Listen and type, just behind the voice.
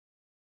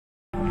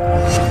My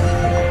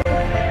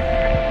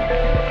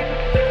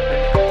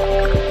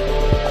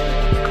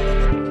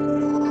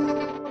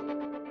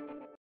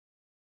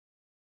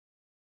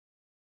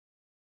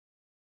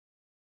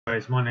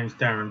name is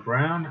Darren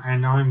Brown,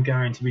 and I'm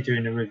going to be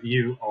doing a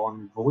review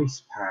on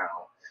VoicePal.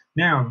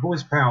 Now,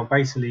 VoicePal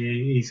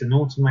basically is an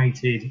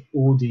automated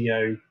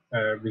audio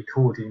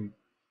recording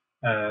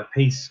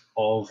piece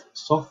of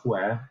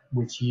software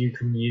which you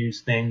can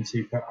use then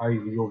to put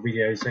over your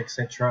videos,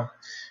 etc.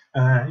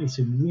 It's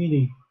a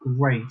really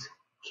great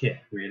kit,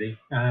 really,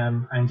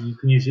 and you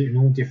can use it in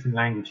all different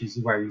languages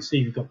as well. You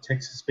see we've got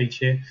text to speech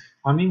here.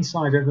 I'm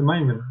inside at the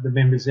moment the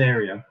members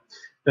area.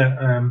 But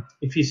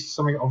if it's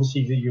something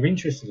obviously that you're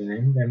interested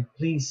in, then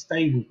please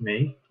stay with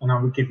me and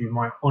I will give you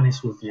my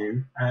honest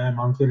review.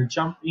 I'm going to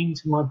jump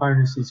into my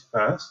bonuses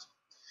first.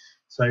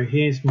 So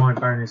here's my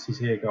bonuses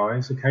here,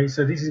 guys. Okay,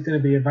 so this is going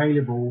to be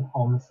available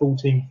on the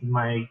 14th of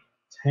May,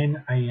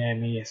 10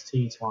 AM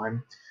EST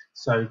time.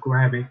 So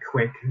grab it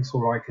quick, that's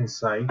all I can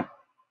say.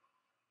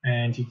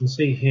 And you can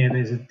see here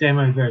there's a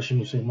demo version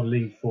which I'm going to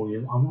leave for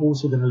you. I'm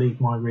also going to leave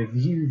my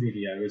review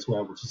video as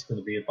well, which is going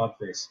to be above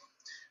this.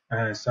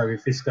 So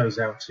if this goes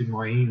out to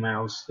my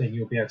emails, then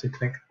you'll be able to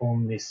click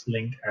on this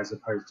link as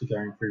opposed to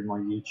going through my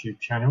YouTube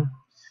channel.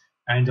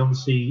 And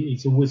obviously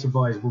it's always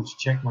advisable to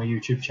check my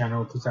YouTube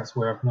channel because that's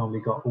where I've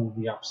normally got all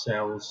the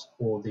upsells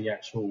or the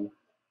actual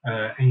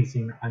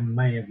anything I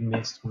may have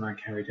missed when I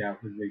carried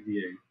out the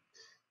review.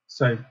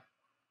 So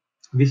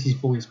this is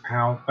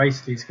VoicePal.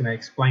 Basically it's going to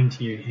explain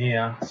to you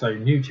here. So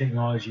new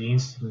technology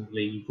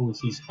instantly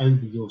voices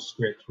over your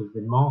script with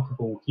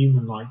remarkable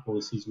human-like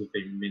voices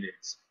within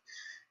minutes.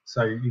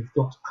 So you've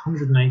got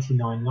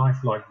 189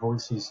 lifelike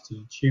voices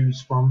to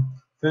choose from,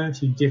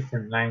 30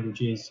 different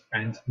languages,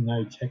 and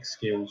no tech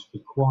skills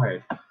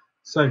required.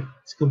 So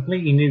it's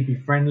completely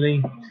newbie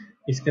friendly.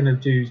 It's going to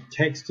do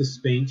text to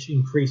speech,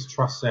 increase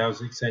trust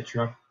sales,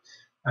 etc.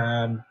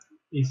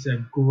 It's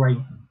a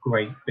great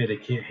bit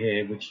of kit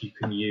here which you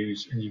can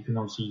use and you can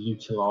obviously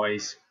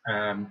utilize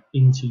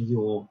into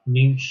your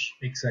niche,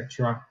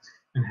 etc.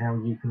 and how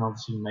you can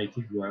obviously make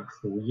it work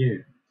for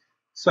you.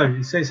 So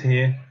it says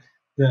here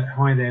that,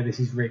 hi there, this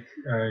is Rick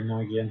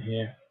Nigel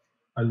here,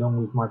 along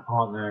with my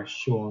partner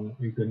Sean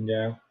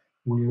Ugundale.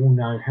 We all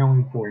know how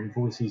important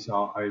voices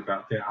are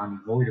over, they're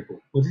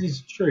unavoidable. Well, this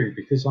is true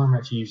because I'm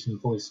actually using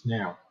voice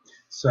now.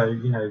 So,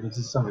 you know, this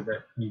is something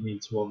that you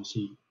need to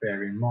obviously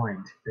bear in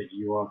mind, that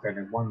you are going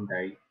to one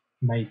day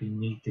maybe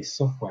need this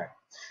software.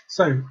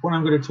 So what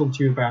I'm going to talk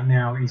to you about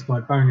now is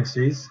my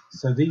bonuses.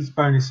 So these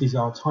bonuses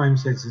are time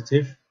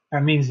sensitive.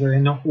 That means that they're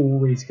not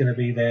always going to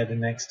be there the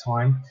next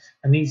time,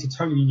 and these are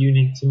totally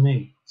unique to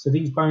me. So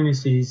these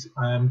bonuses,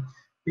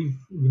 you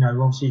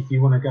know, obviously if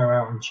you want to go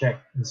out and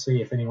check and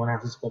see if anyone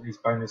else has got these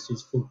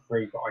bonuses, feel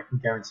free, but I can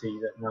guarantee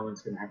that no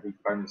one's going to have these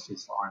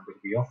bonuses that I'm going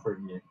to be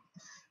offering you.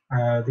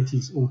 This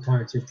is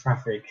alternative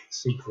traffic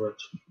secret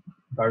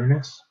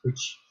bonus,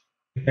 which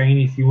again,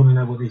 if you want to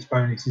know what this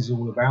bonus is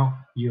all about,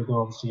 you'll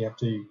obviously have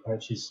to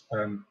purchase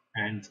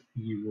and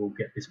you will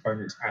get this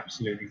bonus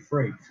absolutely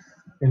free.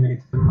 Then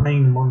it's the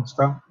main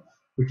monster,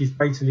 which is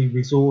basically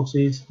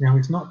resources. Now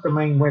it's not the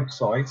main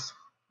websites,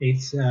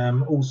 it's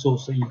all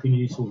sorts that you can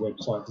use for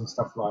websites and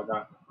stuff like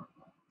that.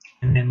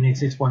 And then there's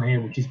this one here,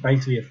 which is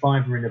basically a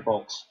fiver in a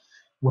box,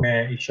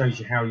 where it shows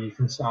you how you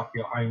can set up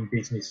your own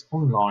business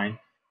online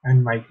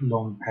and make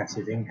long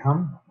passive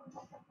income.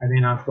 And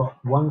then I've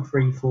got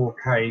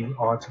 134K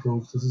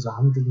articles. This is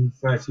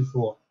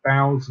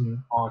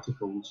 134,000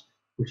 articles,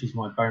 which is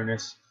my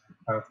bonus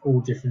of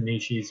all different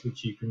niches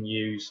which you can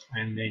use,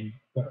 and then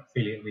put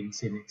affiliate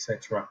links in,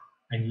 etc.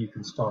 And you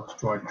can start to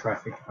drive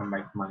traffic and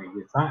make money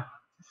with that.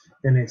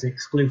 Then there's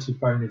exclusive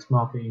bonus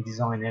marketing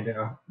design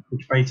editor,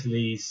 which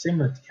basically is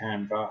similar to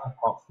Canva,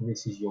 apart from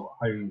this is your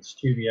own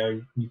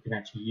studio. You can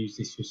actually use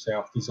this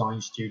yourself, design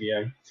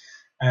studio.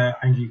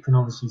 And you can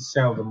obviously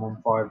sell them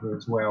on Fiverr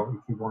as well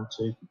if you want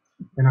to.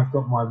 Then I've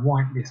got my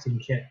whitelisting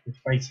kit,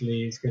 which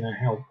basically is going to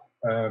help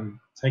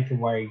take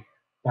away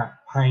that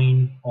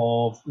pain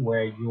of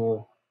where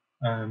your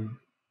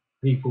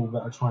people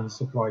that are trying to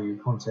supply you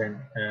content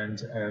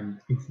and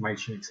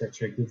information,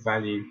 etc., good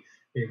value.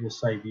 It will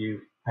save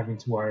you having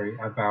to worry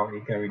about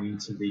it going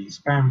into the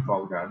spam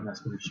folder, and that's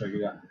going to show you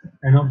that.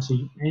 And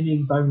obviously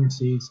any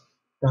bonuses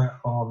that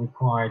are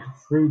required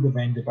through the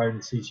vendor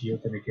bonuses you're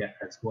going to get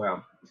as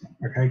well.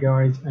 Okay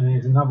guys, and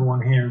there's another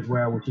one here as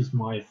well, which is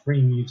my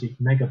free music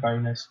mega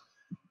bonus,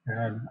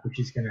 which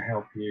is going to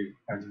help you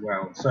as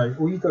well. So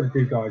all you've got to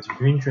do, guys, if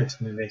you're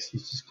interested in this,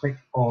 is just click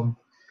on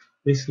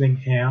this link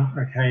here.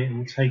 Okay, it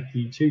will take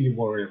you to your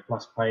Warrior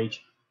Plus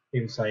page.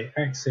 It will say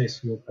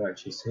access your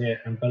purchase here,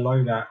 and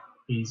below that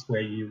is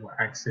where you will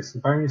access the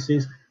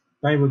bonuses.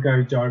 They will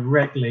go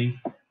directly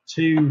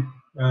to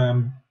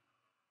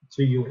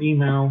your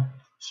email,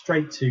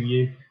 straight to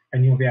you,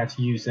 and you'll be able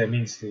to use them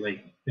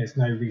instantly. There's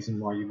no reason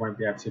why you won't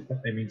be able to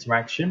put them into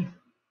action.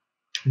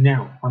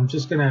 Now, I'm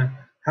just going to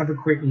have a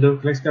quick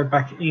look. Let's go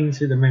back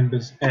into the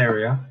members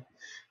area,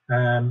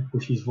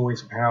 which is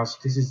VoicePal. So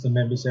this is the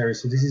members area.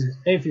 So this is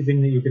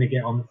everything that you're going to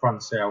get on the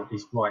front sale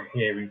is right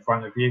here in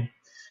front of you.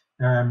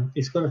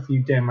 It's got a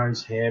few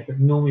demos here, but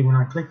normally when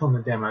I click on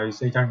the demos,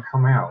 they don't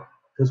come out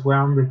because where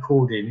I'm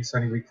recording, it's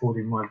only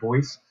recording my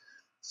voice,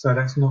 so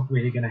that's not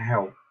really going to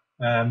help.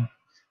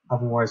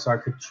 Otherwise, I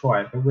could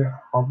try it. But what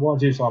I'll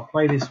do is I'll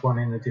play this one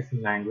in a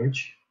different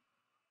language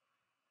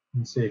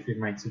and see if it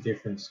makes a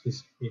difference,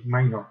 because it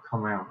may not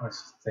come out.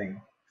 That's the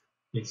thing.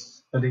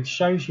 But it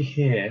shows you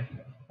here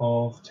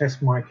of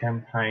test my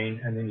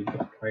campaign, and then you've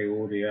got play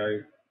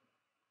audio.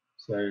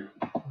 So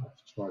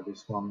let's try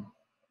this one.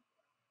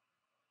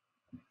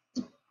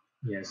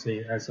 Yeah,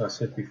 see, as I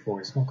said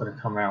before, it's not going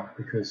to come out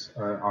because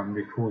I'm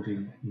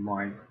recording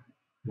my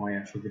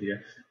actual video.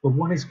 But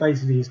what it's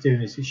basically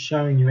doing is it's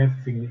showing you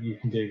everything that you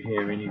can do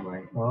here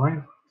anyway. All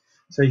right.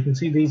 So you can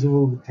see these are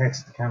all the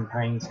test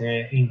campaigns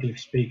here: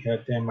 English speaker,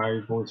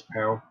 demo,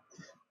 VoicePal,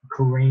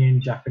 Korean,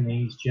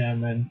 Japanese,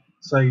 German.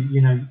 So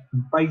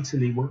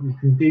basically what you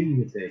can do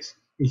with this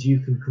is you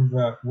can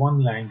convert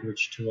one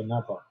language to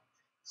another.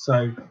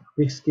 So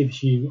this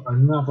gives you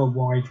another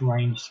wide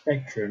range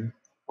spectrum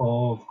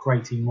of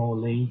creating more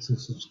leads and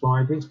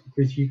subscribers,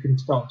 because you can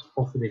start to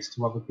offer this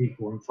to other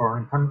people in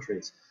foreign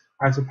countries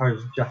as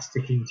opposed to just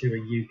sticking to a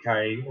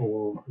UK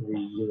or the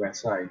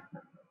USA.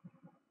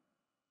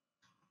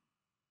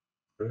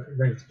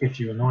 That gives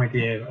you an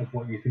idea of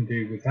what you can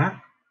do with that.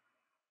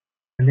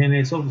 And then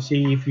there's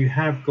obviously, if you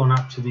have gone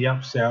up to the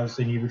upsells,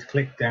 then you would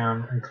click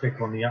down and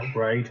click on the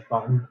upgrade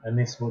button, and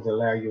this would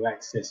allow you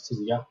access to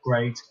the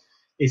upgrades.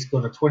 It's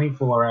got a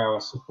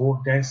 24-hour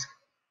support desk.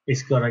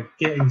 It's got a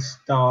getting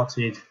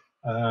started,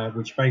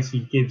 which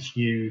basically gives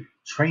you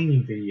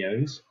training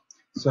videos.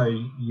 So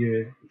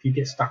if you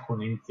get stuck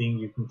on anything,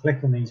 you can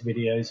click on these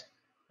videos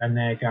and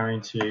they're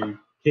going to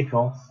kick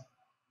off,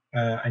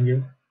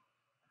 and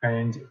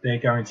they're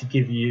going to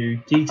give you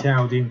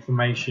detailed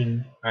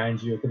information,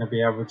 and you're going to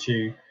be able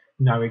to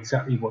know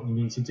exactly what you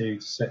need to do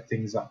to set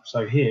things up.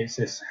 So here it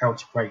says how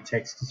to create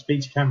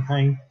text-to-speech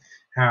campaign,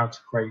 how to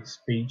create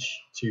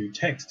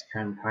speech-to-text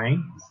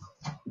campaign,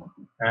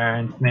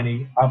 and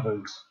many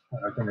others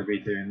that are going to be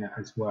doing that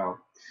as well.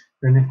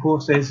 Then of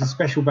course there's a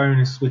special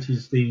bonus, which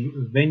is the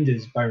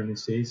vendors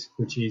bonuses,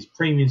 which is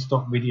premium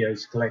stock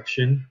videos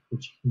collection,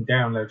 which you can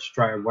download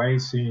straight away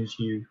as soon as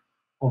you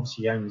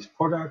obviously own this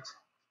product.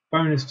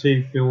 Bonus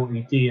 2 for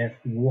the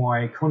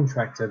DIY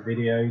contractor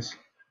videos.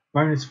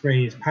 Bonus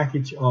 3 is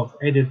package of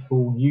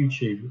editable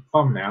YouTube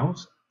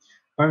thumbnails.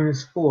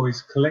 Bonus 4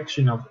 is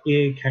collection of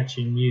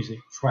ear-catching music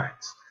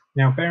tracks.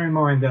 Now bear in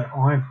mind that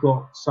I've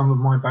got some of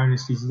my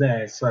bonuses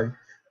there, so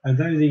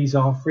although these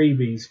are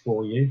freebies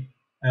for you,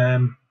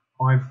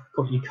 I've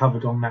got you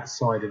covered on that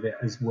side of it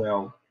as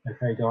well.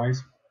 Okay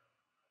guys,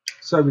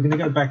 so we're going to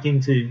go back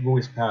into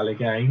VoicePal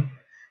again.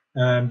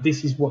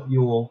 This is what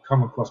you'll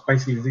come across.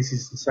 Basically this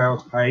is the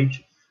sales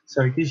page,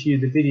 so it gives you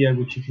the video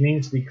which you can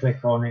instantly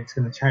click on. It's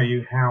going to tell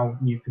you how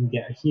you can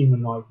get a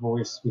human-like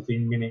voice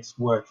within minutes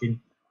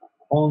working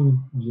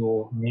on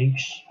your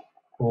niche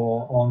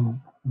or on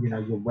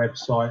your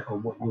website or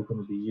what you're going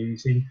to be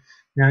using.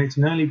 Now it's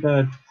an early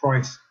bird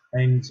price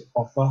end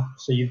offer,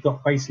 so you've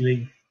got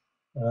basically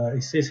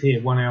it says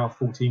here 1 hour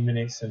 14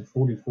 minutes and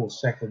 44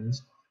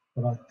 seconds,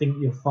 but I think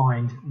you'll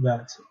find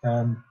that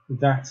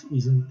that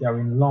isn't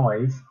going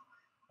live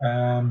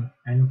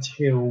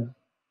until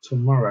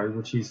tomorrow,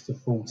 which is the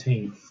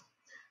 14th.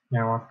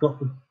 Now I've got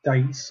the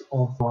dates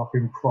of up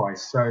in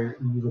price, so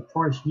the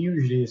price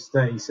usually is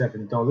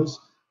 $37.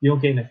 You're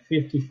getting a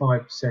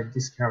 55%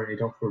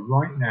 discounted offer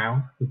right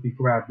now if you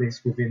grab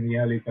this within the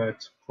early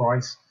bird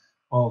price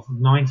of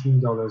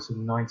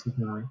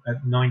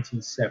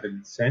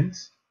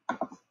 $19.97.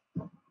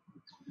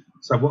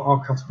 So what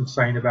our customers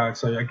saying about it?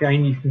 So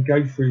again, you can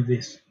go through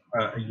this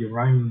at your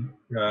own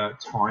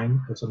time,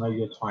 because I know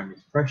your time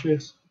is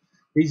precious.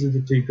 These are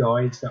the two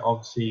guides that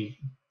obviously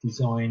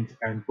designed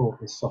and brought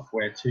this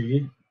software to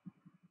you,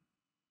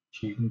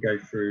 which you can go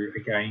through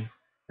again.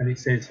 And it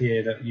says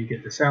here that you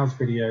get the sales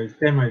videos,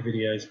 demo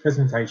videos,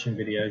 presentation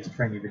videos,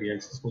 training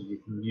videos. That's what you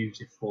can use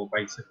it for,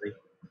 basically.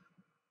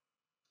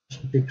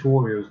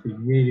 Tutorials would be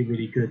really,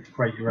 really good to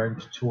create your own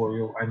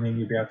tutorial, and then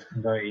you'll be able to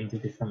convert it into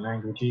different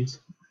languages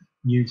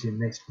using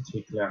this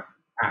particular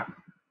app.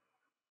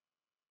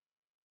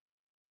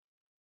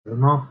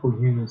 Remarkable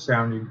human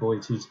sounding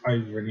voices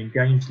over and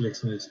engage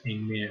listeners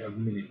in mere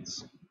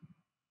minutes.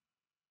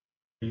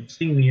 You've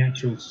seen the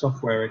actual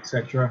software,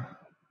 etc.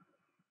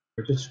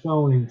 We're just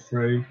scrolling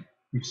through.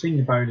 You've seen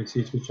the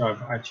bonuses, which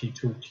I've actually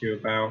talked to you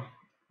about.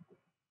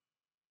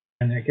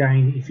 And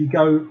again, if you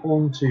go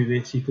on to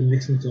this, you can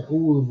listen to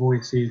all the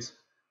voices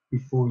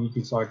before you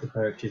decide to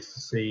purchase, to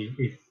see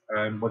if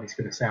what it's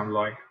going to sound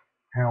like,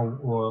 how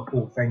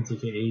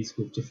authentic it is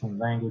with different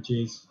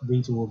languages.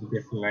 These are all the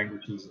different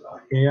languages that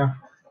are here.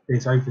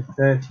 There's over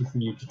 30 for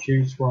you to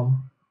choose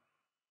from.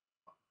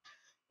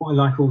 What I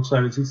like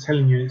also is it's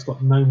telling you it's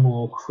got no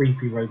more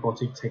creepy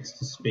robotic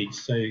text-to-speech,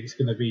 so it's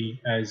going to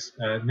be as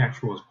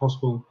natural as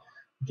possible.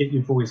 Get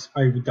your voice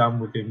overdone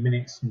within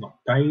minutes, not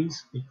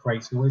days. It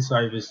creates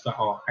voiceovers that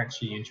are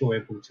actually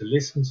enjoyable to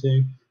listen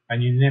to,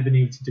 and you never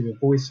need to do a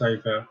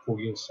voiceover for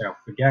yourself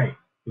again,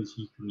 because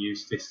you can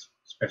use this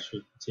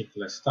special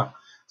particular stuff.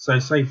 So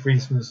say for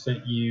instance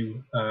that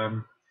you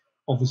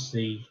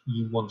obviously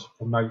you want to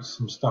promote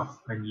some stuff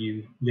and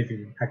you live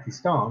in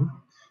Pakistan,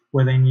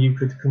 well then you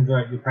could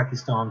convert your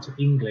Pakistan to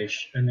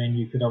English and then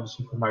you could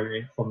obviously promote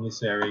it from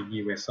this area,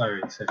 USO,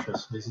 etc.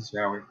 So this is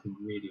how it can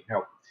really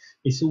help.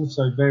 It's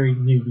also very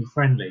newbie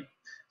friendly.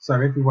 So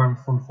everyone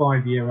from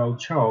 5-year-old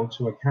child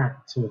to a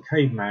cat to a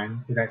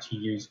caveman could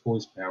actually use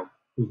VoicePal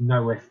with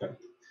no effort.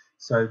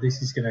 So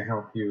this is going to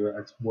help you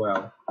as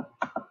well.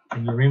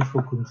 And you're in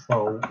full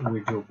control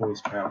with your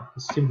VoicePal.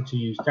 It's simple to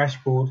use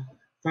dashboard,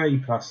 30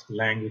 plus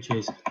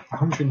languages,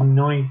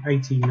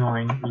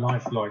 189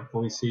 lifelike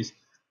voices,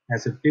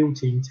 has a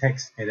built-in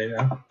text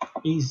editor,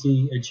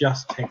 easy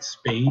adjust text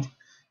speed.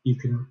 You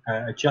can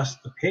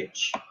adjust the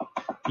pitch,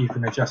 you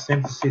can adjust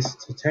emphasis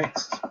to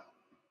text,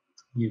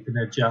 you can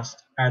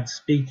add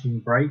speaking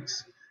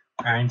breaks,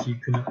 and you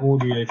can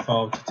audio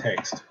file to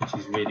text, which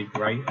is really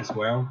great as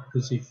well,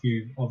 because if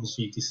you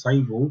obviously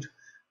disabled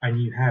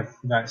and you have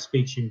that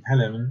speech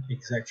impediment,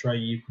 etc.,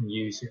 you can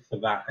use it for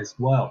that as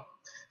well.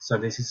 So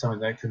this is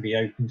something that can be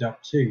opened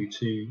up to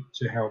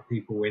help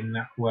people in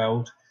that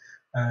world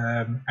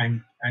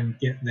and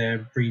get their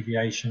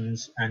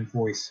abbreviations and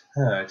voice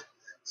heard.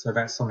 So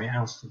that's something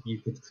else that you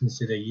could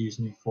consider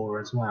using it for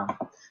as well.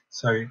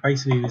 So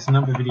basically there's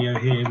another video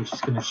here which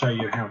is going to show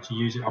you how to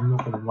use it. I'm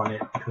not going to run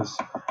it because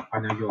I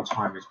know your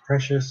time is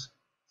precious,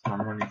 so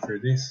I'm running through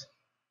this.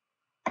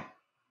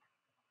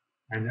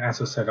 And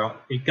as I said,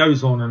 it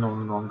goes on and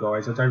on and on,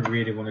 guys. I don't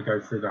really want to go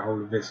through the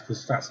whole of this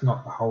because that's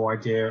not the whole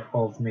idea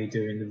of me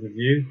doing the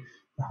review.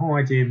 The whole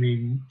idea of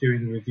me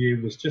doing the review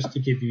was just to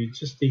give you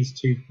just these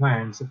two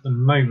plans at the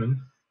moment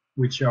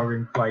which are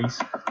in place,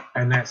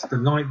 and that's the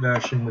light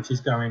version, which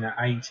is going at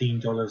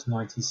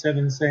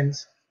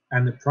 $18.97,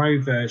 and the pro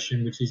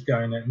version, which is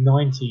going at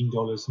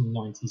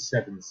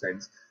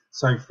 $19.97.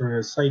 So for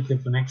the sake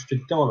of an extra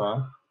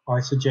 $1,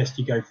 I suggest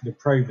you go for the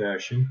pro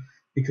version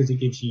because it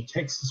gives you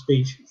text to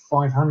speech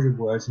 500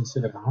 words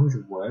instead of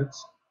 100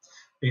 words.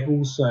 It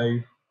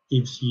also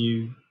gives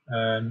you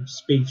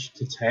speech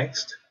to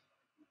text,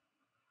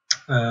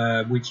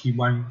 which you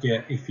won't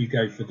get if you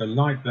go for the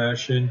light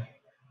version.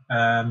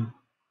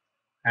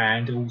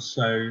 And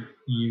also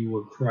you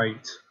will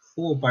create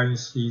 4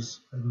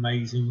 bonuses.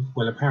 Amazing.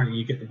 Well, apparently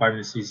you get the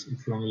bonuses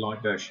if you're on the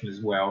light version as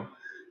well,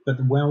 but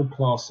the world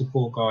class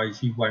support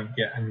guides you won't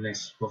get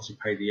unless you obviously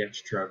pay the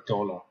extra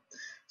 $1.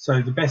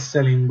 So the best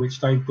selling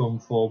which they've gone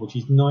for, which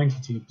is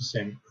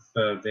 92%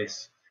 prefer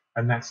this,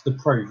 and that's the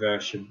pro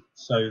version.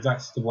 So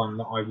that's the one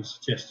that I would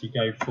suggest you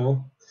go for.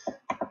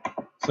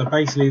 So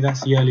basically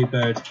that's the early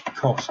bird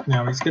cost.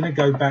 Now it's going to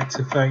go back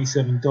to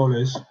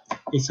 $37.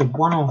 It's a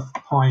one-off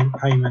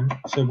payment,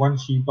 so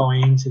once you buy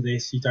into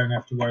this you don't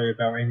have to worry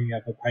about any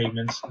other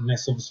payments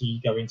unless obviously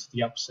you go into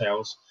the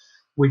upsells,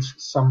 which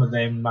some of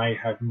them may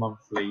have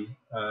monthly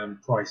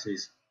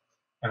prices.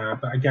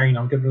 But again,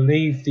 I'm going to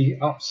leave the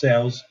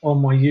upsells on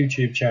my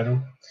YouTube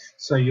channel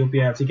so you'll be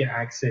able to get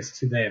access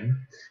to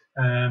them.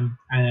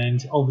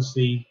 And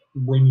obviously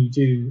when you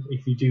do,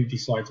 if you do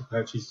decide to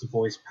purchase the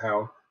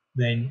VoicePal,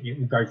 then it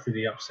will go through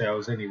the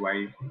upsells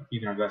anyway.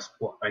 You know, that's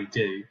what they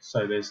do,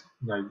 so there's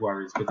no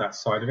worries with that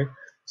side of it.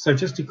 So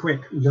just a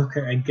quick look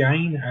at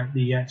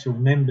the actual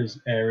members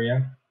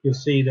area. You'll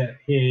see that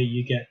here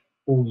you get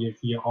all of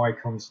your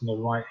icons on the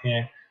right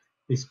here.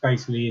 This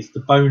basically is the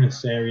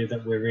bonus area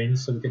that we're in,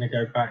 so we're going to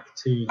go back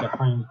to the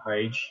home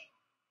page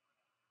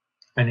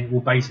and it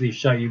will basically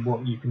show you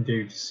what you can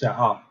do to set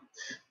up.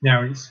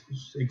 Now it's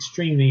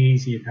extremely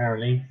easy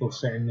apparently for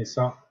setting this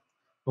up.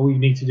 All you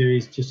need to do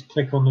is just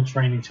click on the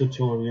training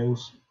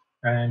tutorials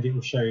and it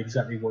will show you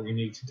exactly what you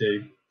need to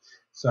do.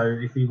 So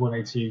if you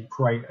wanted to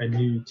create a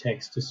new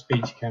text to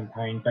speech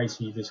campaign,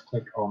 basically you just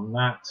click on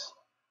that,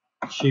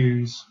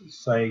 choose,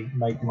 say,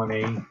 make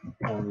money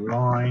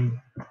online,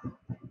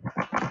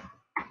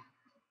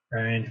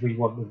 and we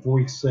want the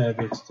voice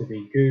service to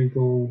be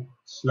Google.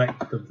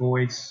 Select the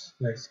voice,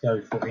 let's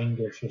go for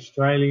English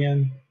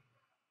Australian.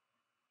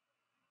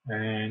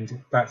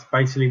 And that's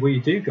basically what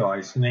you do,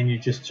 guys, and then you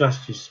just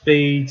adjust your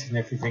speeds and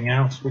everything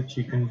else which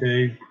you can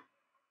do,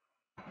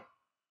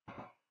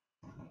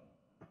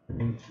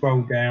 and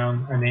scroll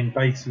down and then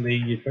basically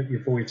you put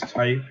your voice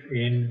tape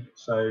in,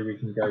 so we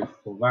can go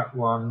for that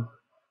one,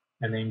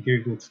 and then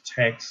Google to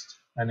text,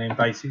 and then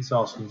basically it's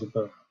asking to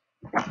put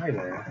hey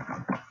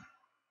there.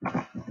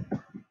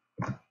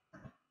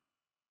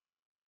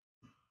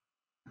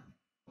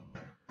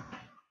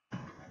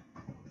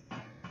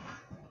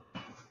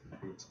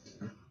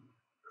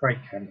 Create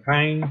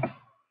campaign.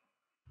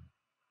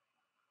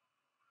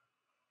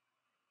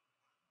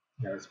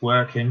 Now it's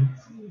working.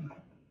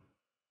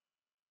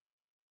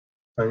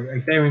 So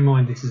bear in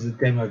mind this is a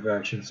demo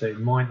version, so it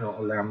might not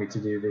allow me to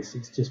do this.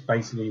 It's just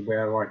basically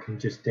where I can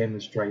just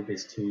demonstrate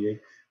this to you.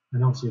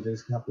 And obviously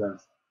there's a couple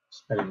of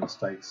spelling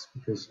mistakes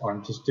because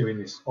I'm just doing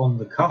this on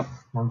the cuff.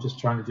 I'm just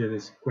trying to do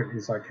this as quickly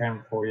as I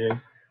can for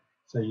you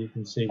so you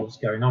can see what's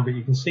going on. But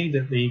you can see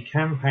that the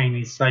campaign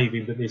is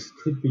saving, but this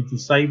could be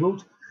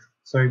disabled,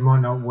 so it might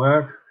not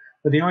work.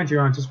 But the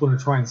idea, I just want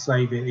to try and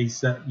save it, is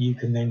that you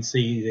can then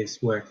see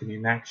this working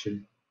in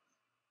action.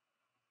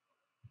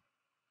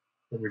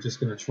 But we're just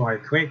going to try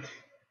it quick.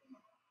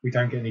 If we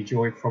don't get any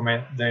joy from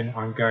it, then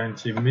I'm going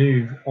to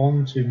move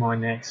on to my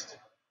next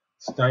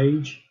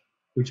stage,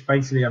 which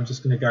basically I'm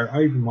just going to go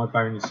over my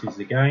bonuses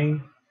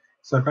again.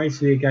 So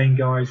basically, again,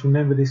 guys,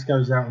 remember this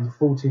goes out on the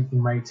 14th of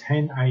May,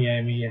 10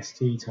 AM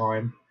EST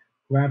time.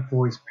 Grab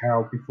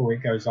VoicePal before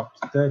it goes up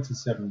to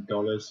 $37.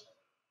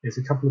 There's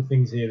a couple of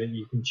things here that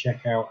you can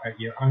check out at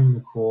your own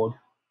accord.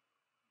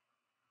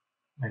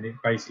 And it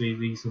basically,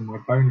 these are my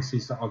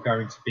bonuses that are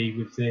going to be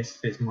with this.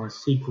 There's my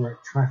secret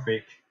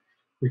traffic,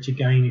 which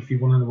again, if you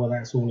want to know what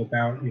that's all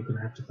about, you're going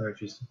to have to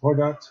purchase the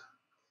product.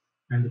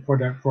 And the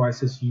product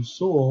price, as you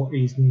saw,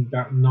 is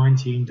about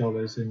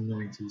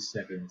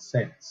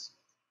 $19.97,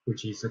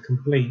 which is a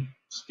complete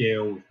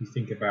steal if you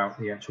think about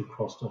the actual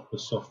cost of the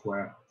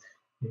software.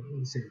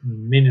 It's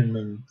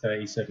minimum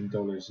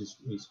 $37 is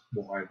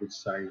what I would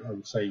say. I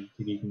would say you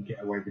could even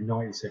get away with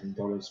 $97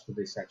 for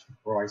this actual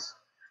price,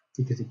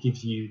 because it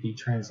gives you the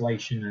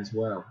translation as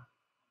well.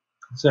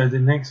 So the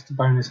next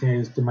bonus here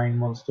is Domain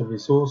Monster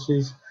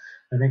Resources.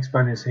 The next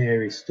bonus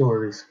here is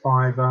Stories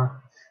Fiverr.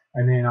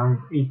 And then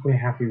I'm equally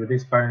happy with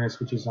this bonus,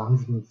 which is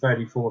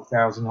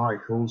 134,000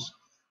 articles,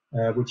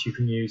 which you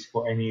can use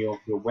for any of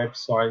your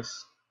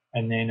websites.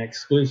 And then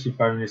exclusive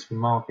bonus for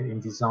Marketing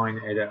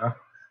Design Editor,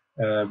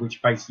 which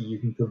basically you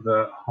can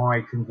convert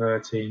high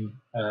quality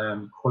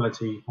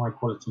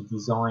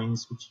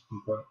designs, which you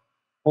can put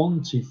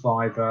onto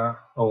Fiverr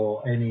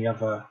or any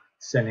other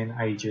selling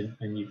agent,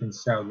 and you can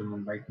sell them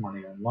and make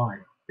money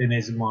online. Then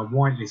there's my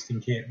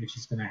whitelisting kit, which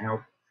is going to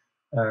help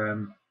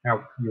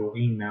your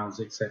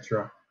emails,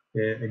 etc.,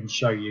 and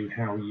show you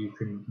how you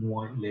can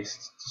whitelist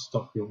to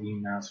stop your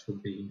emails from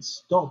being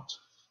stopped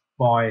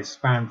by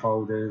spam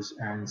folders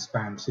and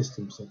spam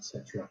systems,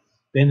 etc.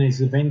 Then there's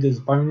the vendors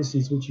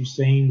bonuses, which you've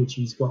seen, which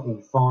he's got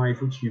all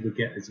 5, which you will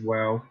get as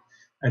well.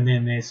 And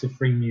then there's the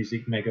free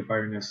music mega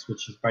bonus,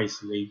 which is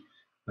basically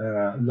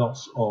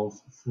lots of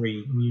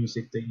free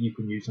music that you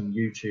can use on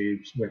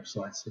YouTube,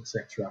 websites,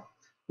 etc.,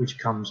 which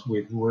comes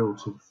with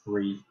royalty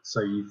free,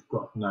 so you've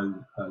got no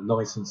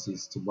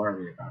licenses to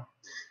worry about.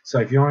 So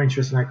if you are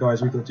interested in that,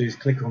 guys, what you've got to do is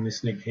click on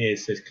this link here. It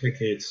says click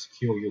here to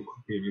secure your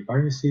copy of your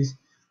bonuses.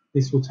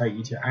 This will take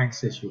you to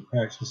access your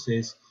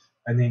purchases,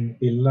 and then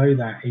below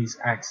that is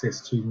access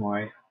to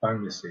my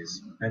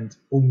bonuses. And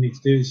all you need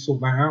to do is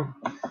sort that out.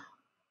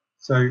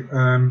 So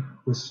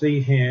we'll see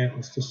here.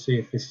 Let's just see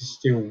if this is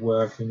still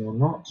working or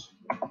not.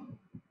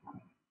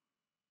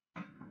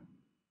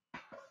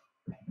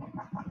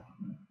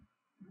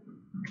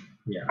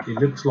 Yeah, it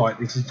looks like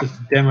this is just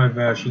a demo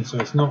version, so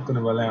it's not going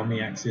to allow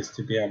me access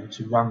to be able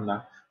to run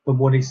that. But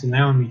what it's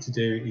allowing me to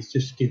do is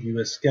just give you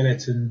a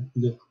skeleton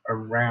look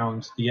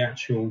around the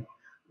actual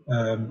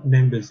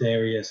members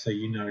area, so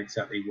you know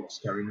exactly what's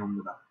going on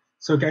with that.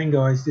 So again,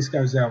 guys, this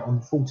goes out on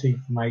the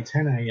 14th of May,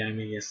 10 AM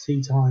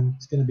EST time.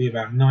 It's going to be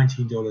about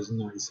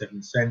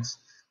 $19.97.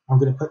 I'm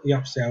going to put the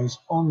upsells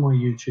on my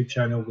YouTube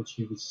channel, which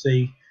you will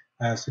see.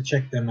 So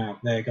check them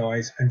out there,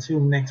 guys. Until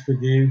next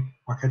review,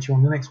 I'll catch you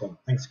on the next one.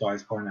 Thanks,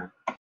 guys. Bye now.